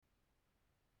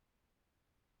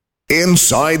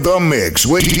Inside the Mix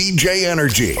with DJ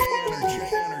Energy.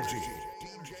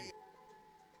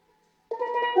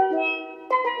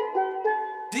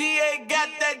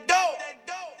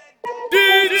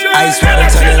 Ice water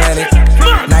to the Atlantic,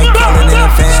 night calling in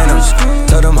a phantom.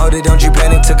 Told them, hold it, don't you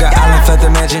panic. Took an island, left the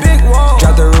mansion.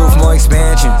 Drop the roof, more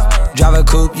expansion. Drive a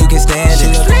coupe, you can stand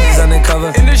it. She's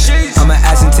undercover, I'm an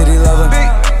ass and titty lover.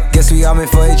 Guess we all meant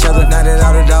for each other. Now that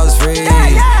all the dogs free,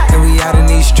 and we out in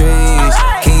these streets.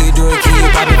 Can you do it? Can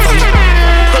you pop it for me?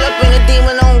 Pull up in a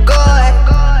demon on guard,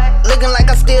 looking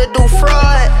like I still do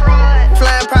fraud.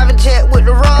 Flying private jet with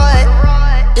the rod.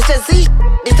 It's that Z,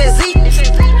 it's that Z.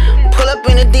 Pull up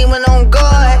in a demon on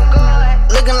guard,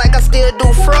 looking like I still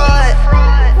do fraud.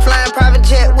 Flying private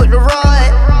jet with the rod.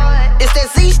 It's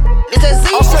that Z, it's that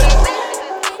Z.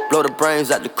 Blow the brains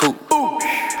out the coop.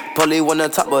 Polly wanna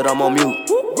talk, but I'm on mute.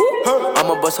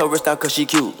 I'ma bust her wrist down cause she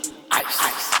cute.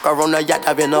 Car on the yacht,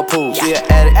 I've been a pool. She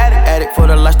an addict for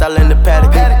the lifestyle in the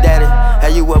paddock. Daddy,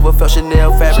 have you ever felt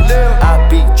Chanel fabric? I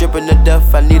be dripping to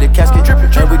death, I need a casket.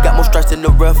 And we got more strikes in the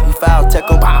rough, we foul tech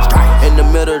em. In the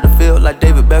middle of the field like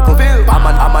David Beckham.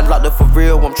 I'm locked up for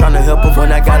real, I'm tryna help him.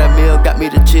 When I got a meal, got me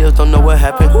the chills, don't know what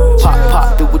happened.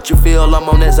 Pop, do what you feel, I'm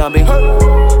on that zombie.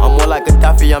 I'm more like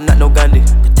Gaddafi, I'm not no Gandhi.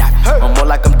 I'm more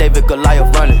like I'm David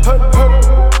Goliath running.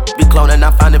 Be cloning,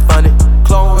 I find it funny.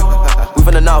 Clone. We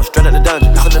finna know, straight out the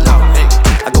dungeon.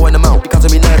 I go in the mouth, because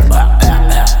of me nothing.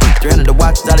 300 the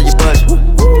watches out of your budget.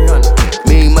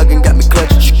 Mean muggin' got me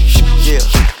clutching. Yeah,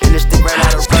 and this thing ran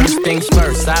out of running. First things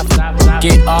first, I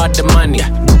get all the money.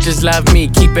 Just love me,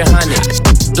 keep it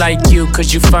 100. Like you,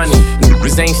 cause you funny.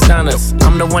 Niggas ain't stunners.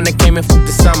 I'm the one that came in for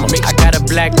the summer. I got a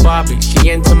black Barbie, she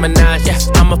into Minaj.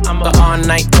 I'ma fuck her all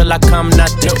night till I come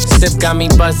nothing. Sip got me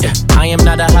buzzing. I am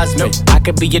not a husband. I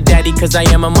could be your daddy, cause I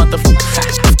am a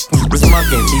motherfucker. Was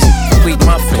mugging these sweet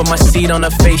muffin. Put my seed on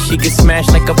her face, she get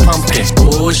smashed like a pumpkin.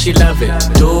 Ooh, she love it.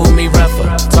 Do me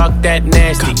rougher. Talk that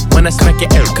nasty. When I smack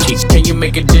your air cheek, can you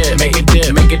make a dip? Make a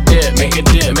dip, make a dip, make a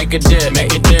dip, make a dip,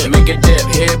 make a dip, make a dip.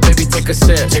 Here, baby, take a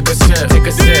sip, take a sip, take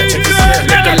a sip, take a sip.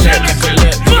 Lick a lip, lick a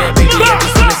lip. Yeah, baby, I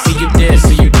just wanna see you dip,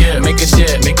 see you dip. Make a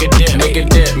dip, make a dip, make a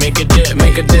dip, make a dip,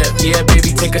 make a dip. Yeah,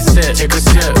 baby, take a sip, take a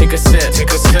sip, take a sip,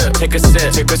 take a sip, take a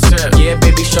sip, take a sip. Yeah,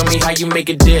 baby, show me how you make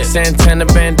a dip. Santana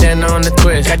bandana on the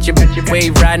twist. Got your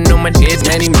wave riding on my dick.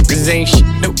 Many niggas ain't shit.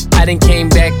 Nope. I done came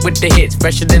back with the hits.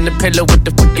 Fresher than the pillow with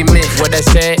the fucking mint. What I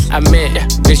said, I meant.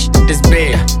 This shit is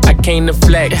big. I came to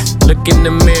flex. Look in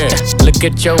the mirror. Look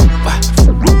at your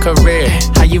career.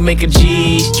 How you make a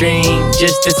G-string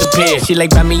just disappear? She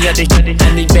like, buy me other shit.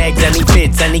 I need bags, I need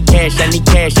fits, I need cash, I need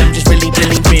cash. I'm just really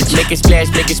dealing bitch. Make it splash,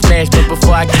 but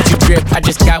before I get you drip, I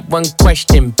just got one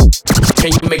question.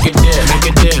 Can you make a dip, make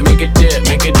a dip, make a dip,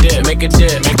 make a dip, make a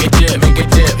dip, make a dip, make a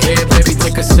dip? Yeah, baby,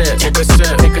 take a sip, take a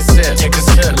sip, take a sip, take a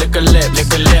sip, lick a lip, lick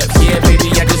a lip. Yeah, baby,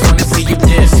 I just wanna see you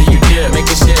dip, see you dip, make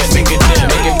a dip, make a dip,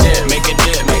 make a dip, make a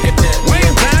dip, make a dip. Way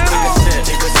down.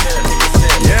 Take a sip, take a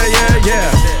sip. Yeah.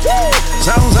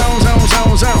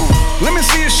 Zone. Let me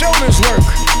see your shoulders work.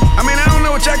 I mean, I don't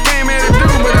know what y'all came here to do,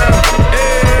 but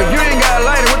if you ain't got a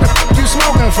lighter, what the f you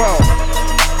smoking for?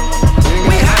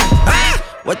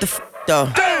 What the f though?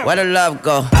 Where the love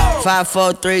go? 5,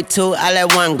 4, 3, 2, I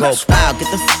let one go. Wow, get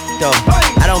the f though.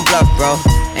 I don't bluff, bro.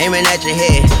 Aiming at your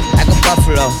head like a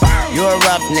buffalo. You a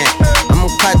roughneck, I'm a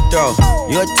cutthroat.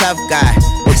 You a tough guy.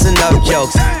 It's enough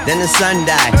jokes. Then the sun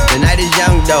died. The night is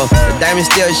young though. The diamond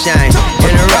still shine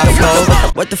in a rough hole.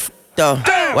 What the f though?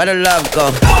 Where the love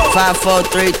go? 5, 4,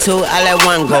 3, 2, I let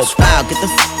one go. Wow, get the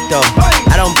f though.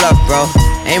 I don't bluff, bro.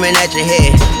 Aiming at your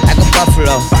head like a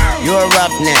buffalo. You a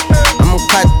roughneck, I'm a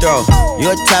cutthroat. You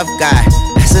a tough guy.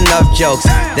 That's enough jokes.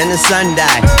 Then the sun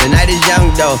died. The night is young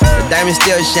though. The diamond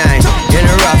still shine in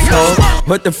a rough hole.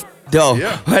 What the f though?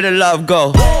 Where the love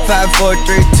go? 5, 4,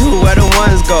 3, 2, where the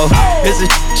ones go? It's a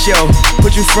show.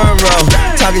 Put you front row.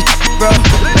 Talking bro.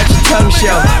 Let your tongue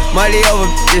show. Money over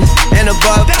bitches and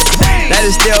above. That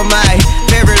is still my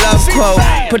favorite love quote.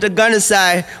 Put the gun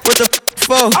aside. What the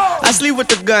for? I sleep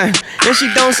with the gun, and she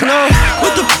don't snow.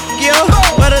 What the yo?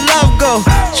 Where the love go?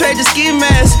 Trade the ski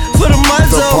mask for the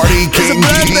muzzle. The Party King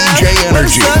DJ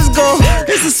Energy. Where the suns go?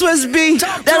 It's the Swiss beat.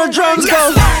 That'll drums go.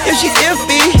 If she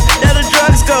iffy, that'll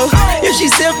drugs go. If she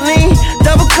simply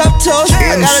double cup toast,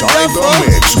 I got a Inside the duffel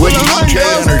Mix with full of DJ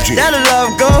hundreds. Energy. That'll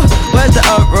love go. Where's the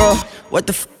uproar? What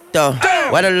the though?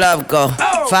 Where the love go?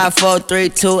 5, 4, 3,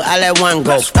 2, I let one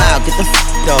go. Wow, get the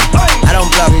though. I don't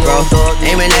bluff, bro.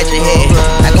 Aiming at your head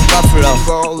like a buffalo.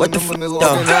 What the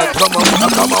though? Come on.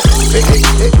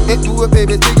 Hey, do it,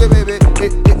 baby, take it, baby. Hey,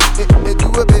 do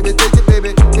it, baby, take it,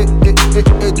 baby. Hey,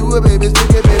 do it, baby,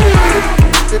 take it, baby.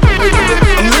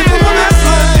 I'm living on that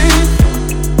life.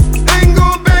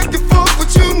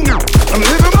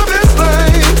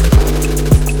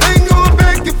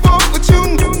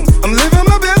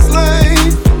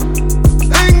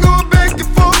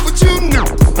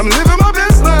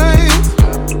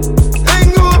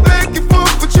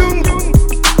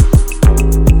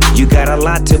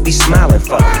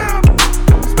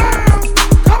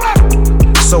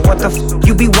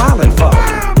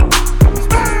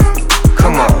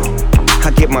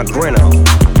 my grin on.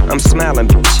 I'm smiling,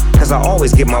 bitch, cause I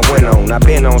always get my win on. I've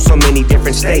been on so many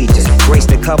different stages, graced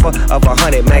the cover of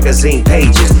 100 magazine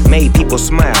pages, made people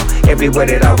smile everywhere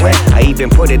that I went. I even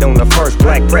put it on the first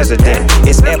black president.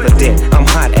 It's evident I'm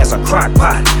hot as a crock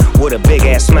pot, with a big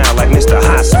ass smile like Mr.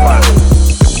 Hot Spot.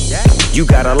 You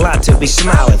got a lot to be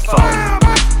smiling for.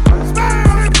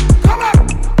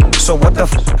 So what the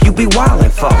f you be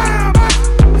wildin' for?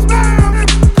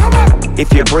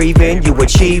 If you're breathing, you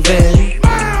achieving.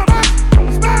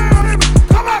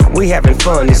 We having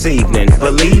fun this evening,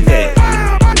 believe it.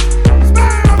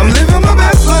 I'm living my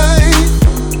best life.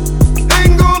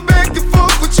 Ain't going back and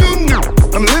forth with you.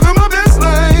 I'm living my best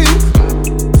life.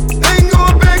 Ain't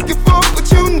going back and forth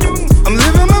with you. I'm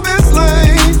living my best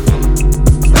life.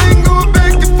 Ain't going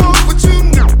back and forth with you.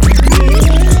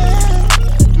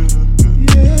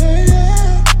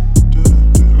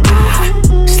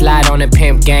 Slide on the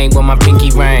pimp gang with my pinky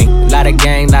ring. Lot of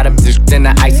gang, lot of bitch in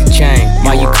the icy chain.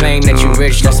 While you claim that you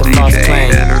rich, that's a false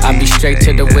claim. I be straight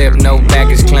to the whip, no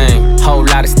baggage claim. Whole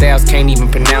lot of styles, can't even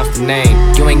pronounce the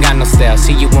name. You ain't got no style,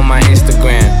 see you on my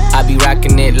Instagram. I be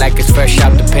rocking it like it's fresh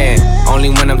out the pan. Only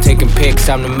when I'm taking pics,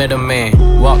 I'm the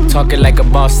middleman. Walk talking like a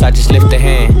boss, I just lift a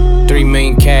hand. 3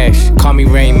 million cash, call me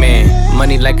Rain Man.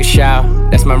 Money like a shower,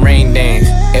 that's my rain dance.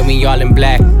 And we all in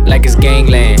black, like it's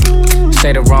gangland.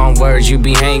 Say the wrong words, you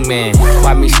be hangman.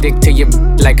 Why me stick to your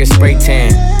like a spray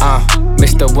tan?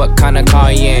 Mister, what kind of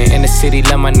car you in the city,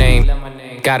 love my name.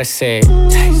 Gotta say it.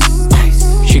 Taste,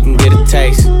 taste. She can get a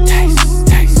taste. Taste,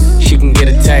 taste. She can get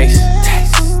a taste.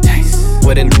 Taste, taste.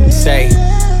 What did it say?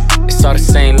 It's all the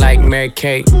same like Mary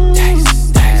Kate.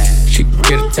 Taste, taste. She can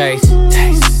get a taste.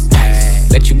 Taste,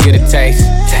 taste. Let you get a taste.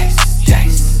 Taste,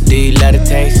 taste. Do you let it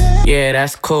taste? Yeah,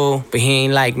 that's cool, but he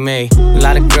ain't like me. A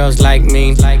lot of girls like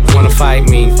me, wanna fight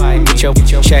me. Get your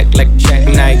check like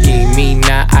Nike. Me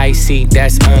not icy,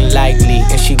 that's unlikely.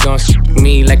 And she gon'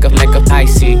 me like a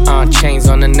icy. Chains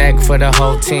on the neck for the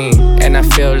whole team. And I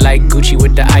feel like Gucci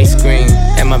with the ice cream.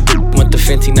 And my bitch want the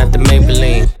Fenty, not the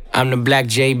Maybelline. I'm the black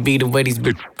JB, the way these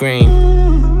bitch green.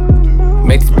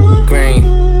 Make this green.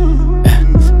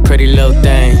 Pretty little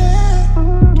thing,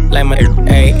 like my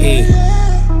AE.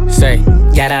 Say,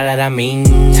 yada that I mean.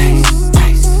 Taste,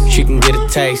 taste. She can get a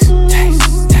taste.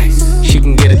 Taste, taste. She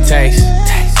can get a taste.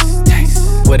 Taste,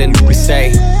 taste. What did we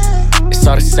say? It's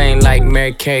all the same like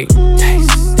Mary Kate.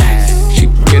 Taste, taste. She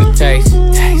can get a taste.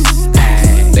 Taste,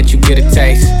 taste. Let you get a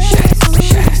taste.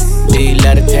 Do you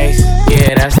let it taste?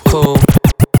 Yeah, that's cool.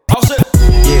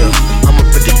 Yeah, I'ma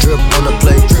put the drip on the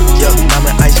plate. Yeah,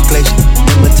 diamond ice glaze,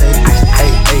 imitate.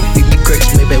 Hey, hey, beat me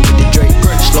grapes, maybe with the Drake.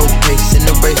 Slow pace in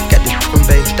the race, got the from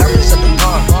base. Diamonds at the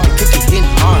bar, the cookie getting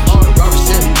hard. The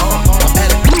Robert's in hard, don't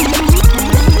add it.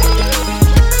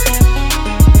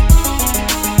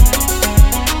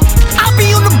 I'll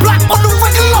be on the block on the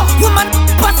regular, with my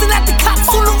bustin' at the cops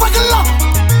on the regular.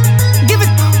 Give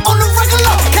it on the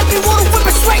regular, catch me wanna whip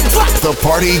it straight drop. The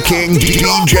Party King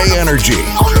DJ Energy.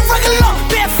 On the regular,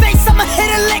 bare face, I'ma hit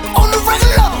a lick on the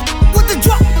regular. With the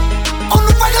drop, on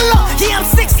the regular. Yeah, I'm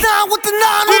 6'9" with the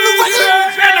 9 on the regular.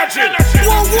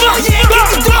 One, yeah, get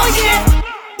the door, yeah.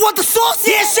 Want the sauce,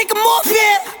 yeah, shake 'em off,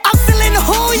 yeah. I'm still in the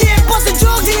hole, yeah, bustin'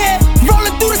 drugs, yeah.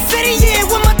 Rollin' through the city, yeah,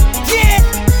 with my, yeah.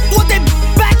 Want that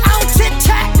back, I don't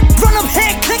chit-chat. Run up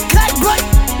here, click, clack, right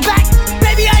back.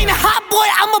 Baby, I ain't a hot boy,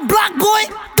 I'm a block boy.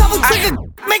 Double trigger,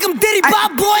 make 'em diddy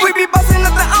bop, boy. We be bustin'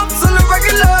 up the ounce on the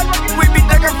regular. We be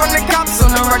ducking from the cops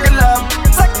on the regular.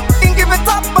 Suck and give it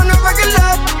top on the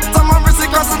regular. Time my wrist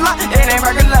across the line, it ain't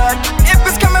regular. If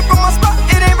it's coming from my spot,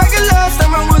 it ain't regular.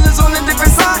 Someone was on a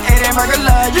different side, it ain't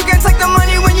regular. You can take the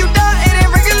money when you die, it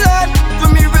ain't regular. For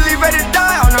me, really ready to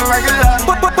die on the regular.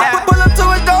 Pull up to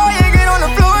a door, yeah, get on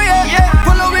the floor, yeah.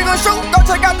 Pull up, we gon' shoot, go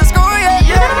check out the score, yeah.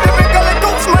 Different color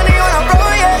coats, money on the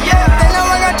floor, yeah. They know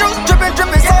I got juice, drippin',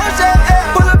 drippin' sauce,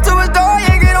 yeah. Pull up to a door,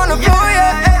 yeah, get on the floor,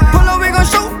 yeah. Pull up, we gon'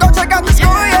 shoot, go check out the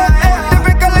score, yeah.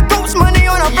 Different color coats, money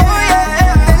on the floor, yeah.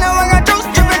 They know I got juice,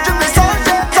 drippin', drippin' sauce,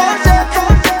 yeah.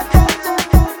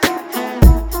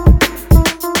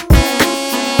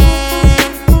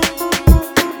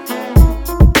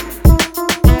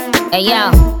 Hey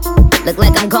yo, look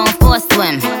like I'm going for a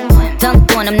swim.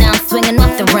 Dunked on him, now I'm swinging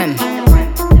off the rim.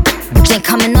 Bitch ain't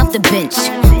coming off the bench,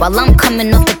 while I'm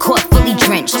coming off the court fully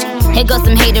drenched. Here goes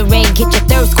some haterade, get your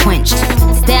thirst quenched.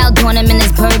 Style doing him in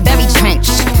this Burberry trench.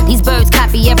 These birds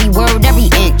copy every word, every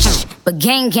inch. But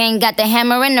gang got the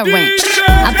hammer and the wrench.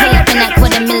 I pay up in that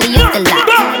 $250,000 off the lot.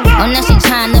 Oh, now she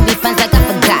tryna be friends like I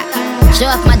forgot. Show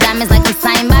off my diamonds like I'm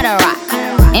signed by the Rock.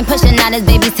 Ain't pushing out his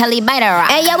baby's telly by the Rock.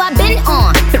 Hey yo, I been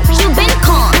on, you been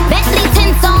con. Bentley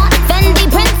tints on, Fendi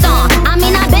prints on. I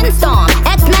mean I been storm,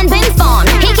 X-Men been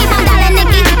formed. He keep on dialing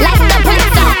Nicki,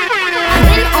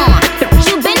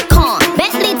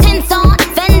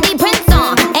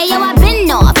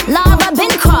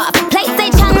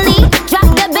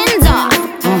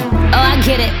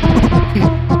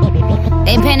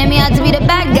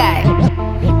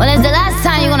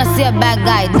 bad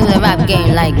guy do the rap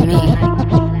game like me.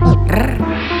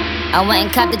 I went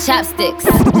and copped the chopsticks,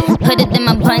 put it in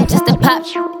my bun just to pop.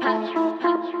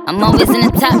 I'm always in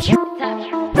the top.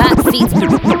 Back seats, the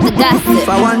gossip. If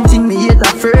I want thing, me hate a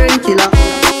fern killer.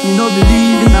 Me no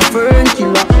believe in a fern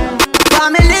killer.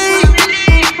 Family,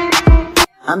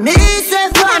 I me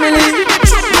say family.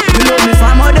 You know me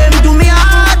some of them to me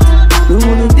heart. You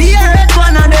know the earth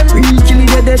one of them. Real kill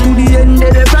it dead to the end,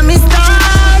 dead from me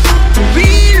start.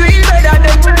 Real better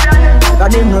than.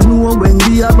 Cause them no know when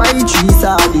we a buy 3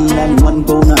 sardines and 1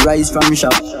 pound of rice from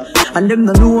shop. And them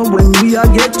no know when we a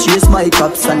get chased by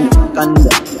cops and drop.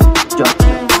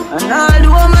 And all the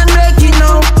woman making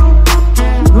now,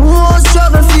 no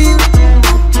struggle feel.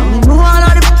 I mean, no all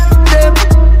of them.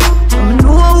 I mean,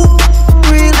 no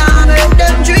real and let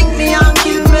them drink me and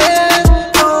kill me.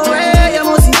 No way, you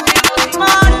must be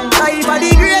man. Life are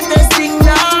the greatest thing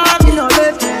that me no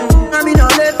left. I me no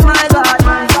left my God.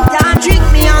 Can't trick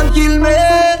me and kill me.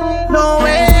 No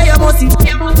way, you must be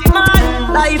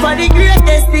man. Life are the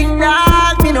greatest thing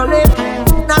that me no left.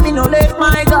 I me no left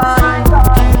my God.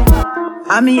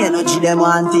 And me energy them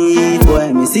want it.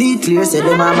 Boy, me see it clear, say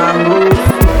them a mango.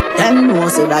 Them know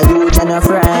say that you and a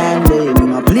friend. They me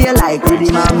no play like with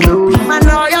the mango. Man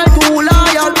loyal, too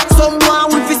loyal.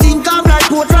 Someone with his sink off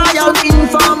like go trial.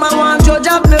 Informer want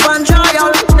judge up me one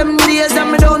trial. Them days that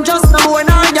me don't just know when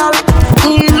I yell.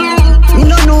 Me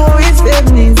no know if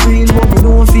fake news real, but me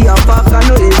know fear fuck I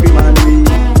know every man real.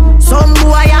 Some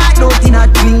boy I don't in a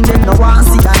dream. Them no want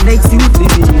see that next you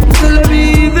feel. Still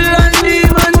be evil and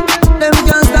demon. Them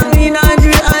can't stand me in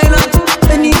Andre Island.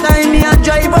 Anytime me a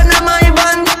drive on my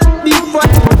van, big foot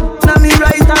on me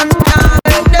right hand.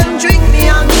 Let them drink me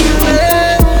and kill me.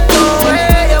 No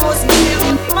way, you must be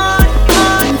man.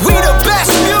 We the best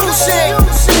music.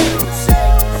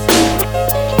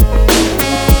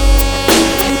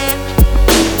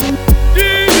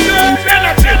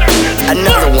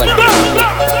 Another one.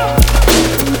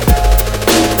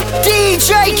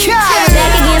 DJ Khaled.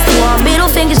 Back against the wall, middle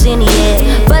fingers in the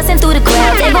air. Busting through the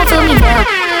crowd, they gon' feel me now.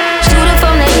 Shoot it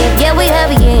from the hip, yeah, we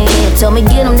heavy in here. Told me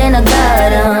get 'em, then I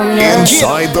got 'em. Yeah.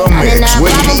 Inside the Mix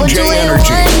with DJ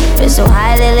Energy. It's so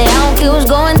high lately, I don't care what's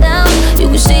going down. You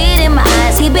can see it in my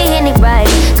eyes, he been hitting it right.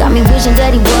 Got me wishing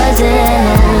that he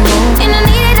wasn't. And I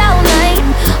need it all night.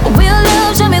 A real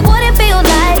love, show me what it feel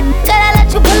like. Gotta let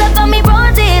you pull up on me,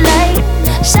 broad daylight.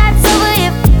 Shots over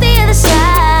here, the other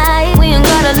side. We ain't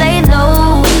gotta lay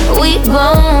low, we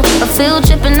grown. A field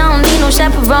tripping, I don't need no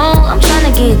chaperone. I'm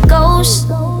tryna get ghost.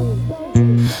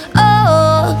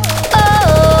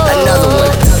 Another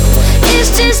one. It's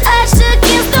just us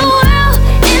against the world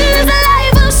in this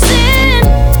life of sin.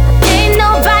 Ain't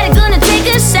nobody gonna take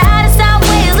a shot. It's our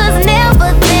ways, us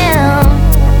never them.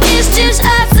 It's just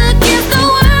us against the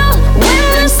world when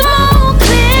the smoke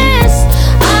clears.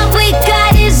 All we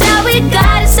got is all we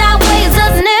got. It's our ways,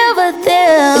 us never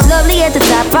them. It's lovely at the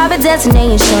top, private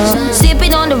destination.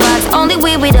 Sipping on the rocks, only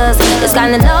we with us. It's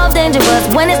kinda love dangerous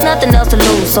when it's nothing else to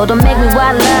lose. So don't make me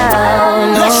wild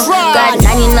out. No. Got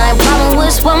 99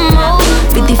 problems with one more.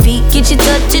 50 feet, get you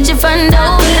touch at your front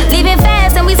door. Leaving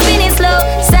fast and we spinning slow.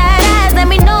 Side eyes, let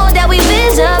me know that we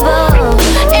visible.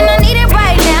 And I need it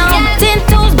right now. 10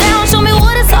 toes down, show me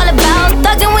what it's all about.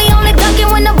 Thuggin', we only duckin'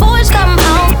 when the boys come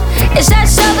home. It's that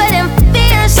shovin' and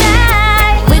feel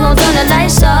shy. We gon' turn the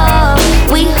lights off.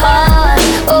 We hard.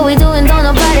 What we doing, don't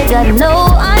nobody gotta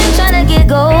know. I ain't tryna get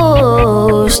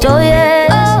ghost, oh yeah.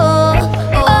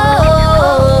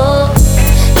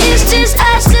 It's just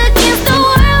us against the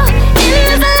world in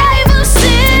this life of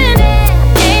sin.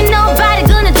 Ain't nobody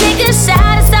gonna take a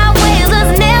shot. It's our ways,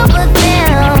 us never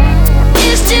them.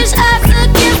 It's just us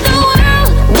against the world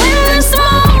when the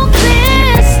smoke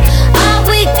clears. All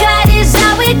we got is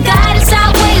all we got. It's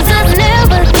our ways, us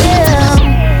never them.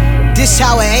 This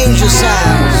how an angel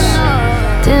sounds.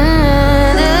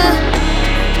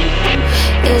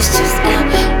 It's just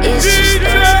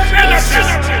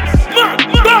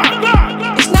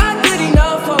It's not good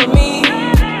enough for me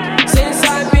since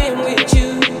I've been with you.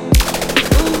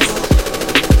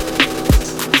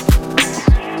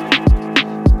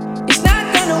 It's not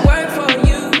gonna work for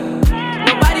you.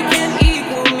 Nobody can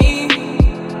equal me.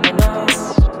 No.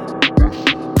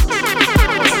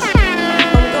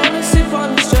 I'm gonna sip on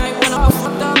the strength when I'm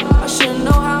fucked up. I should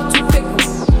know how to pick 'em.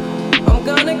 I'm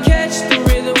gonna catch the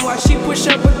rhythm while she push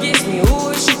up against me. Ooh,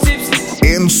 is she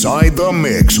tipsy? Inside the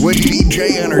Mix with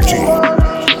DJ Energy.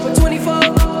 For 24,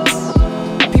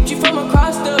 I peeped you from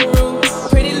across the room.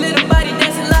 Pretty little body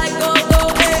dancing like go,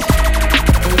 hey.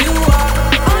 And you are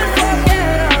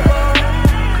unforgettable.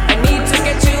 I need to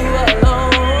get you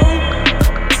alone.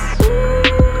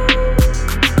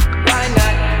 Why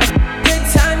not?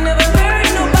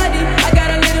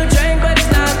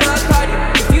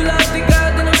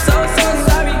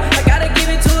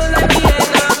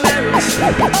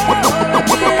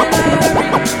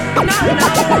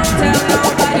 tell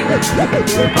nobody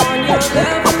you're on your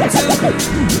level too.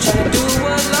 Tryna do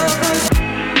what love is.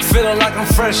 Feeling like I'm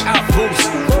fresh out boost.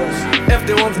 If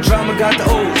they want the drama, got the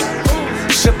ooze.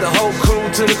 Ship the whole crew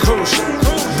to the cruise ship.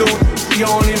 Do it, you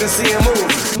don't even see him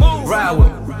move.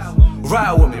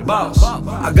 Ride with me, boss.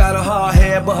 I got a hard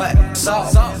head, but her ass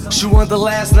soft. She want the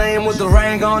last name with the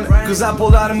ring on it. Cause I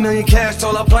pulled out $1 million cash,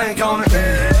 told her plank on it.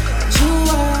 You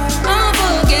are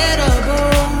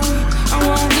unforgettable. I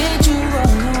won't get you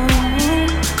alone.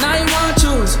 Now you want to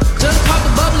choose. Just pop the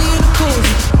bubbly in the cooler.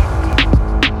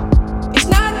 It's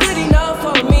not good enough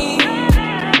for me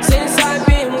since I've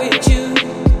been with you.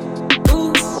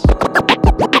 Ooh.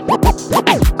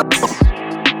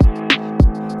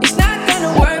 It's not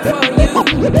gonna work for you.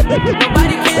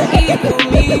 Nobody can equal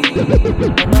me.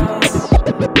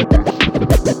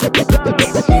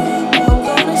 I'm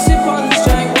gonna sip on this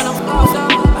drink when I'm off.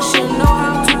 I should know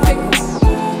how to pick 'em.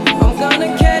 I'm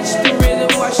gonna catch the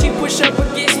rhythm while she push up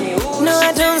against me. Ooh, no,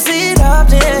 I don't see it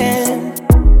often,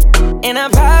 and I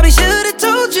probably should've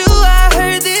told you I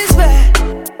heard this back.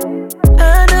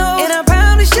 I know, and I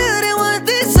probably shouldn't want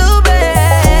this so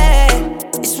bad.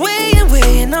 It's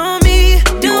weighing on me.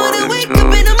 Don't wanna wake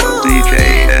up in the morning. DJ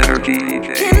Energy.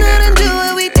 Cannot undo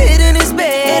what we did in this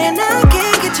bed, and I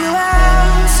can't get you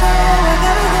out, so I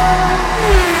gotta go.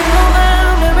 No,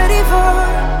 I'm not ready for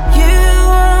you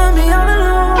want me all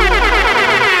alone.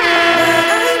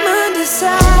 I'm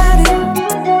undecided,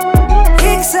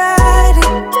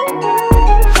 excited,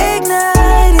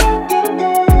 ignited,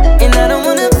 and I don't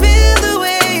wanna feel the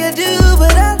way I do,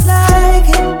 but I like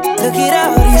it. Look at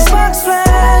all these sparks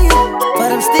flying, but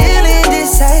I'm still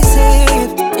indecisive,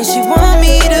 and she want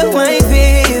me to wipe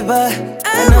it, but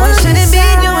I know I shouldn't be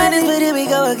doing this, but here we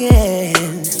go again.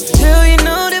 Girl, you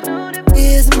know that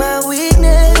is my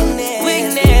weakness.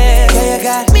 Girl, you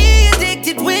got me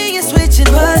addicted when you're switching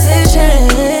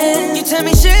positions. You tell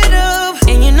me shut up,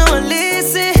 and you know I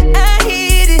listen. I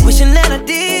hit it, wishing that I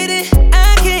did it.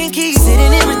 I can't keep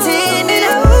sitting and pretending.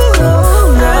 Oh,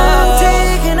 no, I'm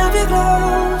taking off your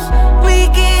clothes. We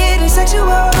getting sexual,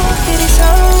 and it's so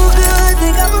good.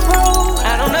 Think I'm a pro.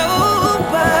 I don't know,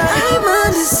 but I'm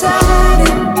undecided,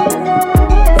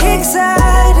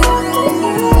 excited,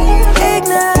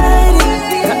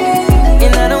 ignited,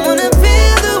 and I don't wanna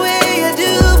feel the way I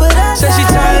do, but I Said she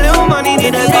tired of little money,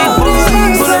 need a big boy.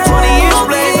 Pull up 20-inch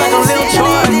blades like a little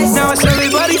toy. Now it's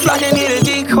everybody flocking, need a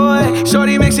decoy.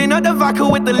 Shorty mixing up the vodka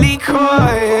with the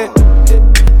liquor.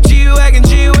 G-Wagon,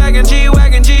 G-Wagon,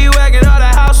 G-Wagon, G-Wagon. All the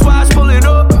housewives pulling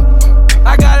up.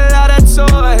 I got a lot of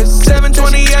toys.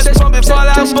 720S pumping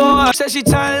Fallout Boy. Said she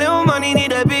tired of little money,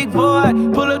 need a big boy.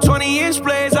 Pull up 20-inch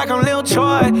blades like I'm Lil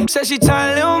Troy. Said she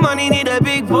tired of little money, need a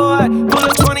big boy. Pull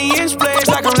up 20-inch blades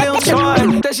like I'm Lil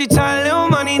Troy. Said she tired of little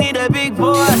money, need a big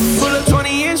boy. Pull up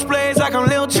 20-inch blades like I'm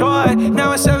Lil Troy.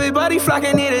 Now it's everybody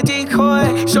flocking, need a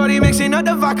decoy. Shorty mixing up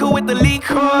the vodka with the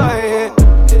liquor.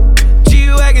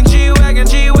 G-Wagon, G-Wagon,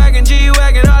 G-Wagon,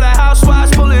 G-Wagon. All the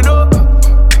housewives pulling up.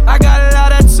 I got a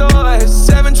lot of toys.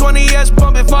 720S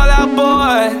pumping Fallout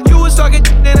Boy. You was talking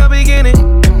in the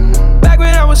beginning, back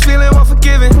when I was feeling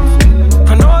unforgiving.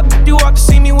 I know I you up to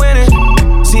see me winning.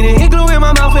 See the igloo in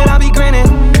my mouth and I be grinning.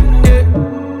 Yeah.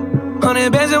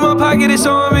 100 bands in my pocket, it's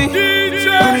on me.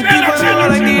 100 people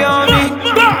like the army.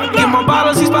 Get my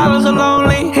bottles, these bottles are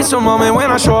lonely. It's a moment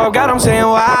when I show up, God, I'm saying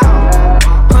wow.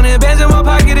 100 bands in my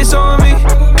pocket, it's on me.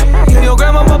 If your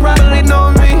grandma will probably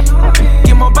know me.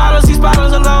 Get my bottles, these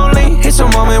bottles are lonely. It's a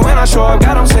moment when I show up,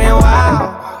 God, I'm saying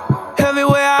wow.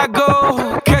 Everywhere I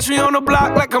go, catch me on the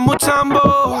block like a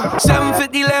Mutombo.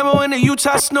 750 Lambo in the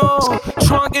Utah snow.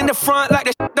 Trunk in the front like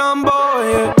the Dumbo,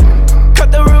 yeah.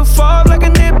 Cut the roof off like a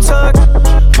nip tuck.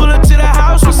 Pull up to the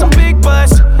house with some big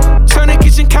butts. Turn the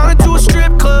kitchen counter to a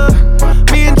strip club.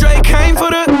 Me and Drake came for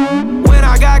the. When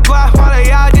I got guap, all of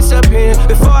y'all disappear.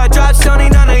 Before I dropped Sony,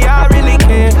 none of y'all really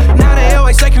care. Now they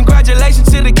always say congratulations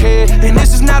to the kid. And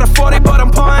this is not a 40, but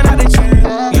I'm pouring out the gin.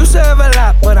 Used to have a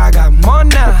lot, but I got more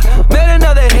now. Made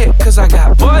another hit, cause I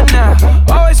got bored now.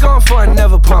 Always going for it,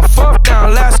 never pump fourth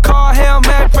down. Last call, Hail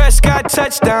Mary, Prescott,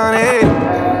 touchdown, hey.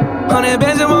 100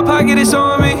 bands in my pocket, it's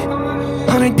on me.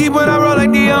 100 deep when I roll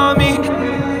like the army.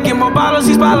 Get more bottles,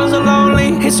 these bottles are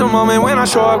lonely. It's a moment when I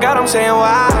show up, God, I'm saying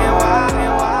wow.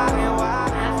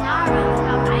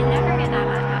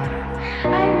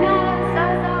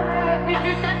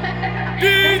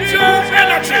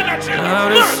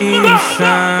 Love to see you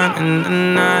shine in the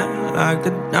night like a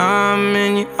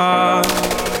diamond you are.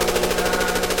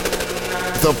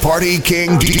 The Party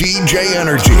King DJ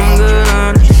Energy. I'm the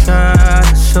light that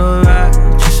shines so bright.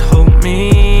 Just hold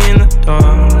me in the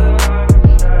dark.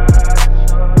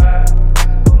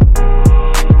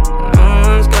 No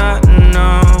one's got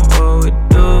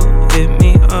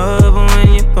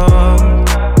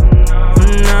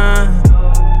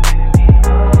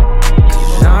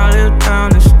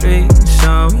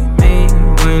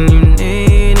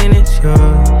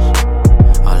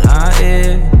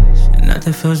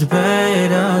Nothing feels better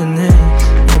than this.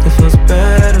 Nothing feels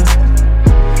better.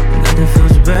 Nothing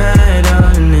feels better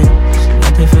than this.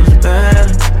 Nothing feels better.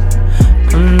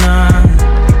 I'm not.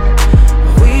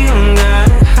 We don't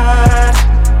gotta hide.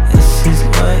 This is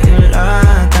what you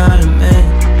like, gotta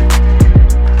make.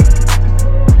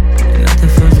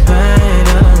 Nothing feels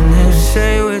better than this.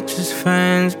 Say we're just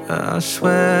friends, but I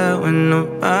swear when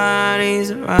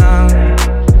nobody's around,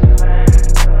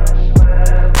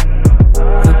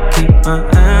 my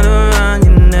hand around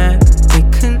your neck, we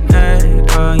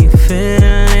connect. Are you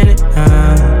feeling it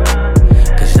now?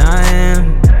 'Cause I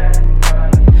am.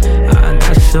 I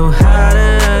got so high the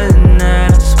other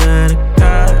night, I swear to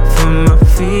God, from my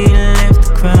feet and left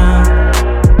the ground.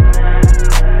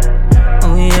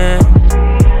 Oh yeah,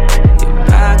 you're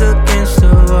back against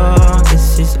the wall. This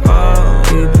is all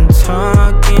we've been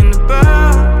talking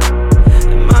about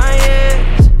in my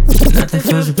ears. Nothing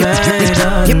feels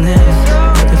better than this.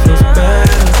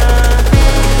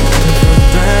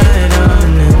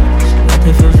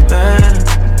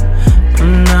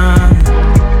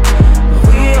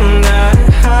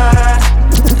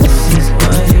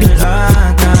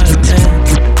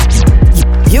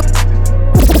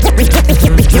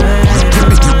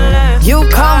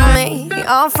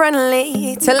 All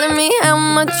friendly, telling me how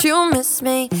much you miss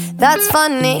me. That's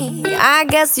funny, I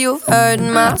guess you've heard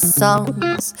my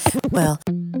songs. Well,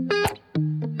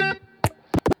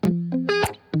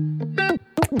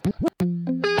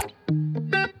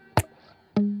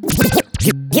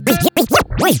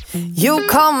 you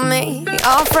call me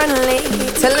all friendly,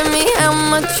 telling me how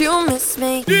much you miss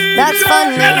me. That's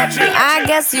funny, I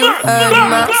guess you've heard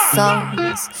my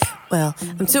songs. Well,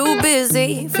 I'm too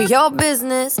busy for your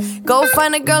business. Go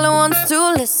find a girl who wants to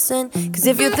listen. 'Cause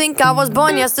if you think I was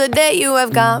born yesterday, you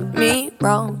have got me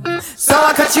wrong. So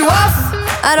I cut you off,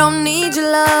 I don't need your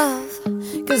love.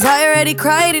 'Cause I already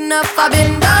cried enough, I've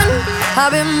been done,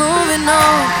 I've been moving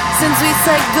on since we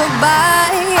said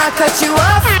goodbye. I cut you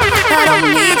off, I don't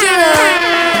need your love.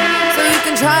 So you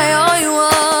can try all you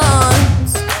want.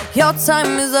 Your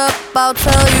time is up, I'll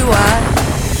tell you why.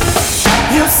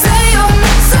 You say you're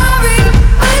sorry,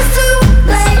 but it's too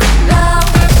late now.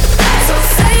 So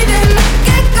save it,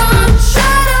 get gone,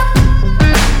 shut up.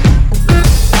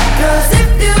 'Cause if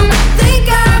you think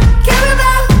I care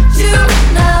about you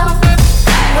now,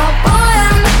 well boy,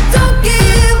 I don't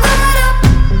give it up.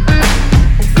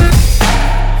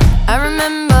 I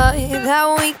remember that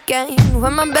weekend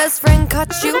when my best friend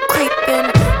caught you creeping.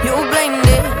 You blamed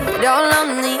it all on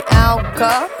the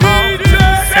alcohol.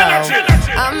 So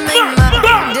I made my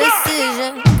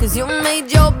decision, 'cause you made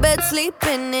your bed, sleep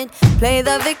in it. Play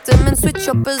the victim and switch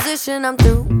your position. I'm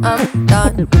through, I'm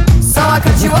done. So I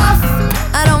cut you off,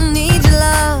 I don't need your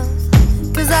love.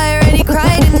 'Cause I already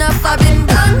cried enough, I've been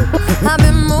done, I've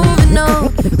been moving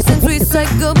on since we said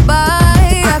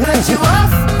goodbye. I cut you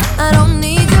off, I don't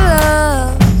need your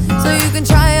love. So you can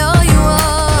try all you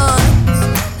want.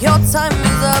 Your time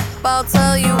is up, I'll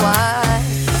tell you why.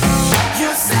 You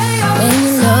say when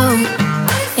you're low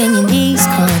and your knees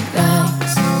can't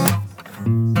rise,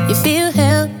 you feel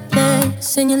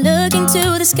helpless and you're looking to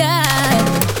the sky.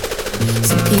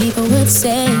 Some people would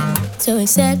say to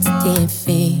accept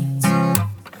defeat.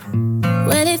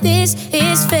 Well, if this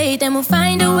is fate, then we'll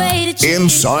find a way to change.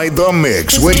 Inside the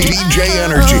Mix with DJ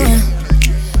Energy.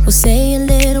 We'll say a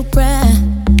little prayer,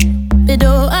 but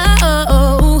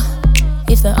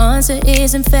if the answer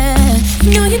isn't fair,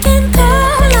 you know you can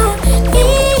call on me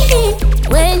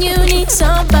when you need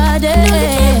somebody. You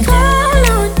can call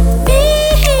on me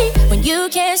when you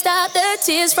can't stop the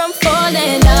tears from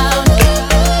falling down.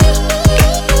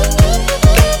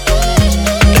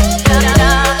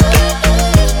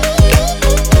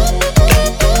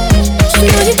 You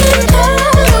know you can call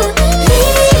on me,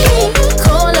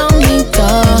 call on me,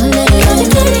 darling. You know you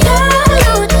can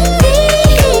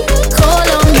call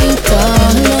on me, call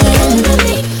on me,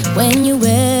 darling. When you're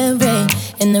weary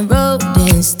and the road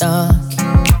is dark,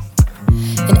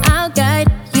 and I'll guide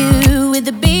you with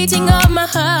the beating of my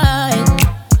heart.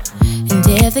 And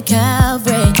if the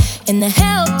Calvary and the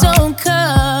help don't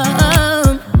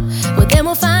come, well then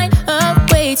we'll find a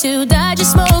way to dodge a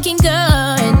smoking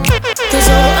gun. 'Cause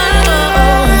we'll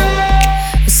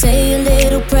say a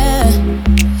little prayer,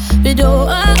 but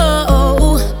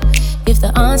if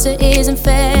the answer isn't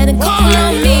fair, then call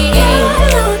on me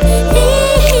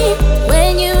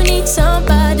when you need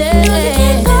somebody.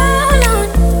 Call on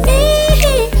me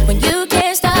when you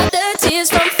can't stop the tears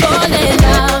from falling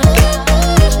down.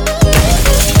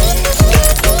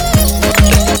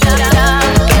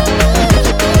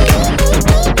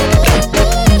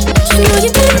 You know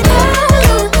you can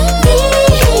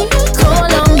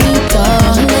call on me,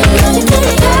 darling. You know you can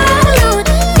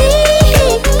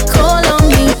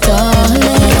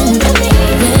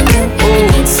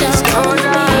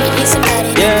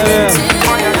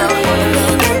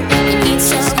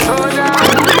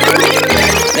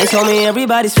told me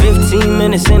everybody's 15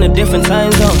 minutes in a different time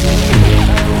zone.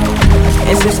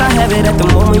 And since I have it at the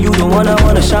moment, you the one I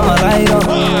wanna shine my light on.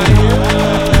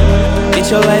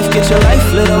 Get your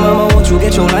life, little mama, won't you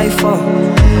get your life on?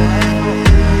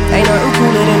 Ain't nothing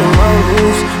cooler than the wrong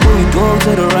moves when you do them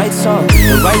to the right song,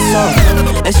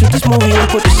 Let's shoot this movie and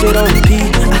put the shit on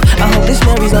repeat. I hope this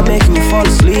memory's not making me fall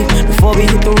asleep. Before we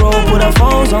hit the road, put our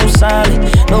phones on silent.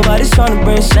 Nobody's trying to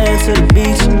bring sand to the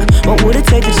beach. What would it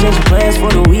take to change your plans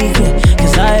for the weekend?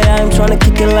 Cause I'm trying to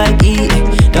kick it like eating.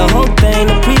 The whole thing,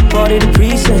 the pre-party, the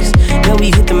pre-sex. Then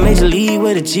we hit the major league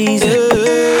with a G's.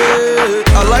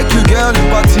 I like you, girl, in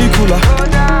particular.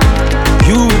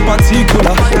 You in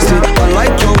particular. Say, I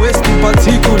like your waist in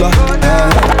particular.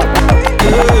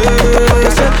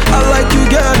 I like you,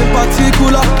 girl, in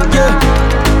particular. Yeah,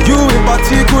 you in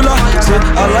particular. Say,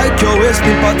 I like your waist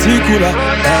in particular.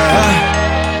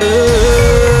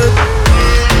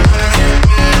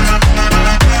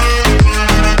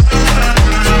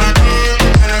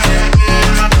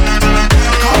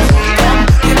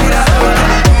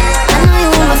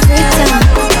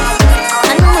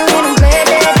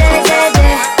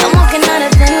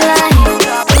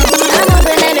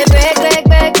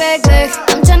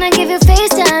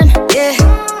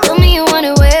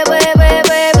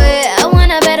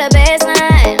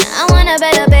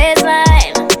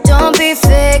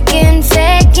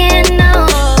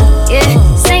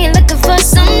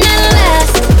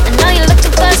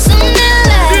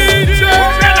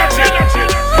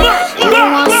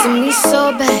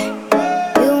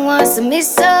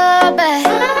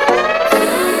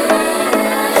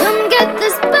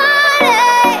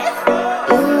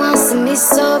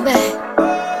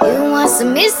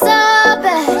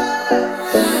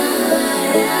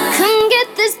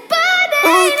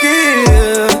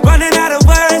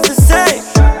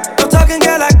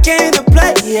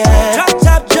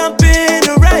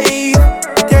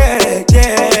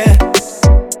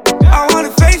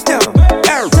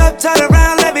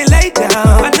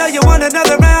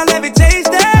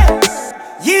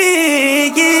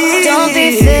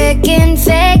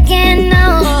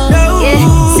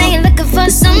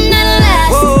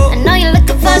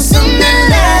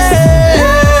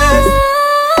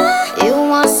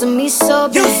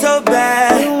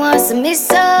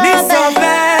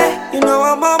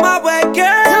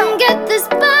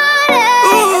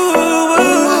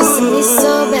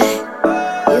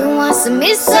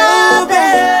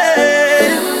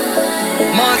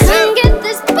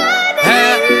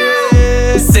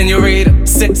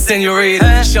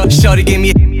 Senorita, shorty give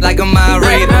me like a mind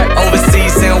reader.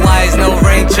 Overseas and wise, no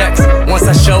rain checks. Once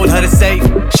I showed her the safe,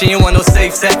 she ain't want no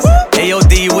safe sex.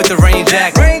 AOD with the rain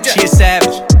jacket, she a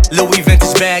savage. Louis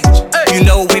vintage baggage, you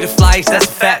know we the flyest, that's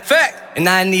a fact. And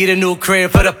I need a new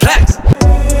crib for the plaques.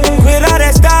 Quit all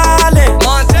that styling,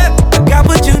 I got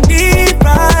what you need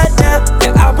right now,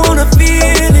 and I wanna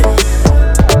feel it.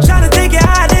 Tryna take it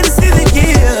out in the city,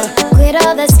 yeah. Quit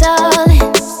all that stalling,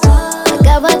 I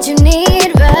got what you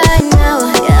need right now,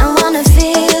 yeah, I wanna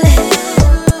feel it.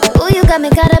 Ooh, you got me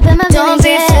caught up in my feelings. Don't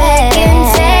be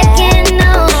faking,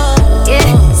 no. Yeah,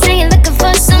 say you're looking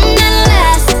for something that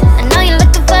lasts. I know you're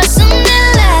looking for something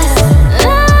that lasts.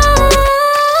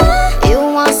 You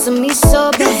want some me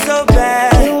so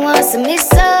bad. You want some me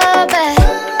so bad.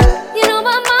 You know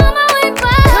my mama went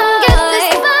by. Come get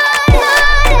this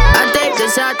body. I take the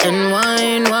shot and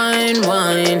wine. I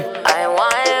wine.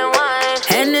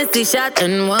 Hennessy shot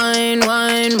and wine.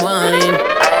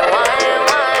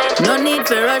 No need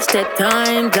for rush, take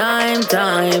time. Take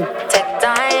time.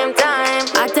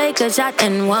 I take a shot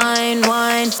and wine.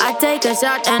 I take a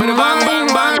shot and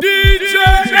wine. DJ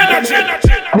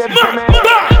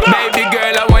Baby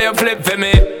girl, I want you flip for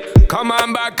me. Come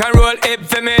on back and roll it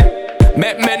for me.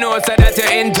 Make me know so that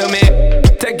you're into me.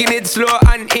 Taking it slow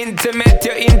and intimate.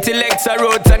 Your intellect's a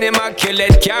roots and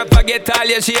immaculate. Can't forget all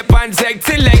your shape and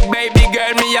sexy leg. Baby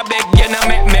girl, me a beg, you know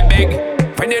make me beg.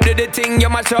 When you do the thing, you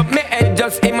mash up me head.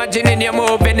 Just imagining you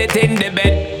moving it in the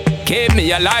bed. Keep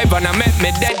me alive and I make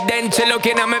me dead. Then she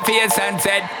looking at my face and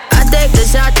said, I take the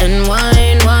shot and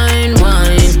wine.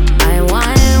 I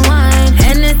wine.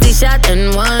 Hennessy shot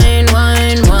and wine.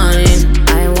 I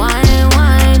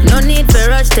wine. No need for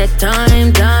rush, take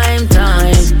time.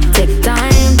 Take time.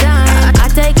 I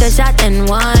take a shot and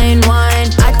wine.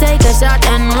 I take a shot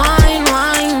and wine.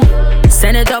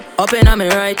 Send it up in on me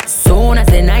right. Soon as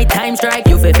the night time strike,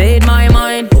 you fi fade my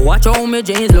mind. Watch how me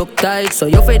jeans look tight, so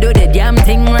you fi do the damn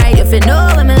thing right. You fi know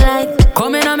what me like.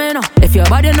 Come in on me now, if your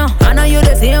body know. I know you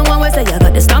the same one way say you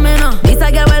got the stamina. This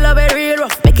I get well over real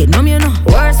rough, make it numb you know.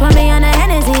 Worse when me on the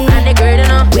Hennessy, and the great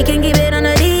enough. We can keep it on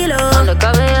the deal, on the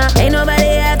cover, yeah. Ain't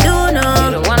nobody have to know.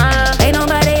 You the one I love. Ain't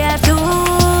nobody have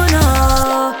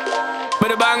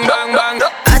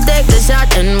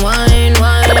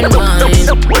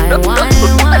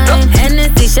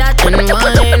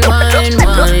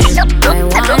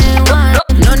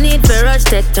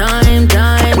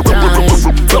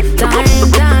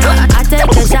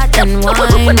and wine.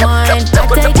 I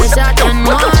take a shot and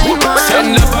wine.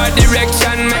 Send love our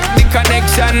direction, make the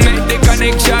connection, make the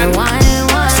connection.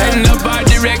 Send love our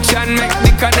direction, make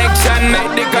the connection,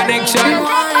 make the connection.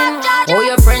 Oh,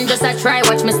 your friend just a try,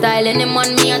 watch me style, and him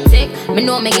on me a tick. Me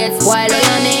know me get spoiled, oh,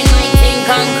 your name 19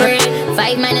 concrete.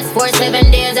 5 minus 4,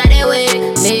 7 days of the week.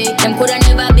 Me, them coulda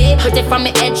never be pretty from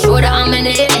me head, shoulder, I'm in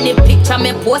it. Any picture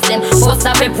me post them, post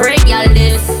up a pray, y'all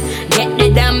this. Get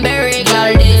the damn berry,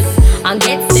 y'all this. And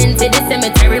get sent to the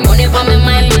cemetery, money for me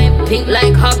mind. Pink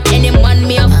like hop, any man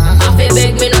me up. Half a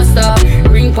beg me no stop.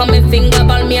 Ring for me finger,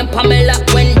 ball me and Pamela.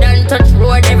 When done touch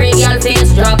road, every girl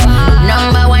face drop.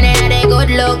 Number 1 in a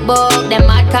good look book. Them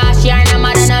mad cash yarn, I'm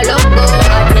mad and I look good.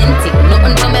 Authentic,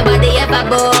 nothing for me body ever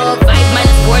book. 5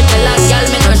 minus 4, tell a girl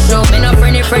me no show. Me no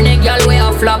friendly girl way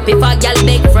off flop. If a girl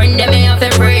big friend, them me have a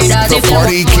afraid of. The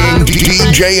Party King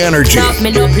DJ Energy.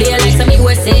 Me no play like some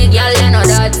USA girl, you know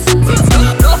that.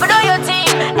 No for do your thing,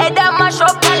 head that mash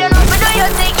up, girl. You know for do your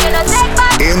thing, you know take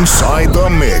back. Inside the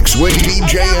mix with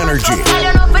DJ Energy. Girl,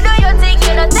 you know for do your thing,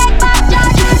 you know take back.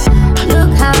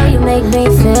 Look how you make me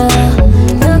feel.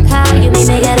 Look how you make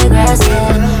me get aggressive.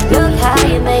 Look how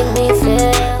you make me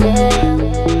feel.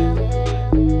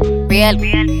 Real,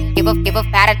 give a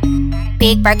fatter.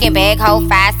 Big Birkin bag, hold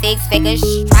 5, 6 figures.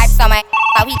 Stripes on my,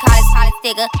 so he call it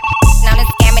sticker. Now let's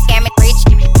scam it, rich.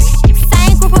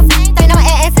 Same group of they know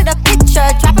add to the picture.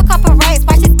 Drop a couple rights,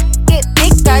 watch it get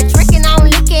bigger. Drinking, I'm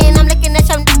looking at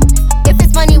your. If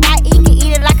it's money, why he can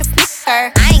eat it like a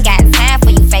snicker? I ain't got time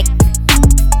for you fake.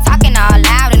 Talking all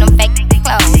loud in them fake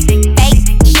clothes. Fake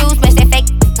shoes, match that fake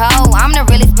toe. I'm the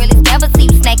realest, never see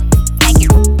you snake it.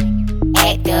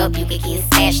 Act up, you could get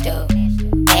snatched up.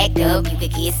 Act up, you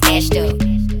could get snatched up.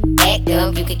 Act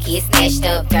up, you could get snatched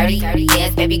up. Dirty,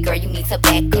 yes, baby girl, you need to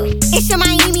back up. It's your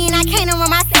Miami and I can't run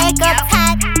my stack up.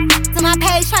 Tied to my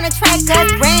page tryna track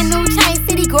us. Brand new chain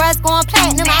city girls going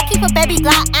platinum. I keep a baby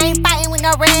Glock, I ain't fighting with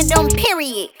no random,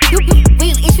 period. You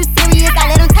real issue serious. I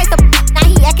let him taste the now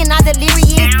he acting all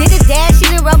delirious. Did his dash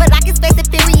in the rubber like his face is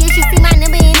furious. You see my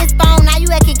number in his phone, now you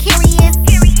acting curious.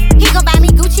 He gon' buy me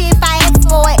Gucci if I ask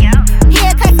for it. He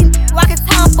a crazy rockin'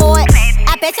 Tom for it.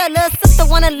 I bet your little sister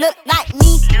wanna look like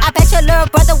me. I bet your little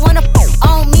brother wanna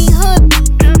on me. Hood,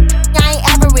 I ain't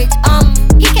average.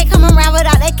 He can't come around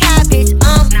without that cabbage.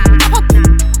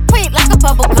 Quick like a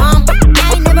bubble gum.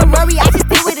 I ain't never worry, I just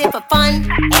do it for fun.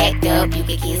 Act up, you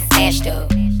could get snatched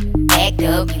up. Act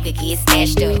up, you could get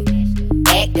snatched up.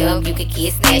 Act up, you could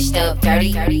get snatched up. Dirty,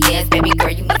 yes, baby girl,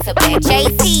 you need to back.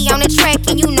 JT on the track,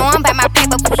 and you know I'm by my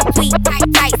paper. Tweet, tight.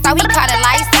 So he caught a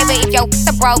lifesaver if your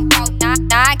the broke. Nah,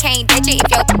 I can't ditch it if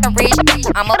your the rich.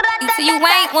 I'ma you till you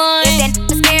ain't one. If that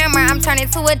a scammer, I'm turning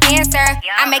to a dancer.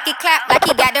 I make it clap like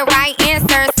he got the right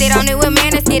answer. Sit on it with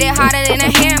manners, hit it harder than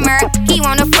a hammer. He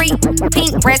want a freak,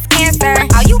 pink breast cancer.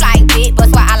 Oh, you like big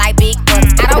butts, well I like big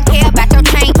butts. I don't care about your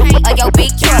chain or your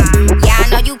big truck. Yeah,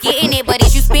 I know you getting it, but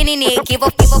is you spinning it? Give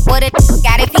up what it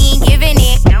got if he ain't giving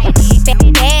it.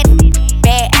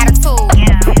 Bad attitude.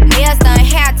 Nails done,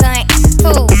 hair done,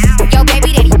 too. Yo,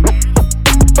 baby daddy,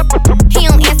 he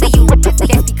don't answer you.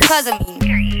 That's because of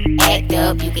me. Act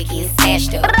up, you could get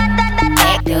snatched up.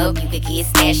 Act up, you could get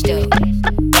snatched up.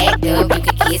 Act up, you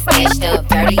could get snatched up.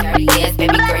 Dirty, yes,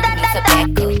 baby girl, you need to back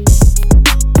up.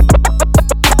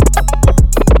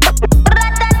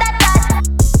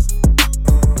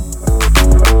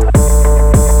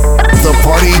 The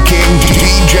Party King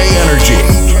DJ Energy.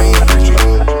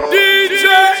 DJ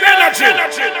Energy.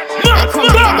 I call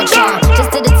my Megatron, just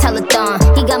did a telethon.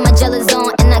 He got my jealous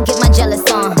on, and I get my jealous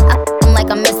on. I him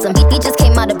like I miss him. He just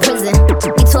came out of prison.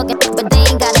 He talking, but they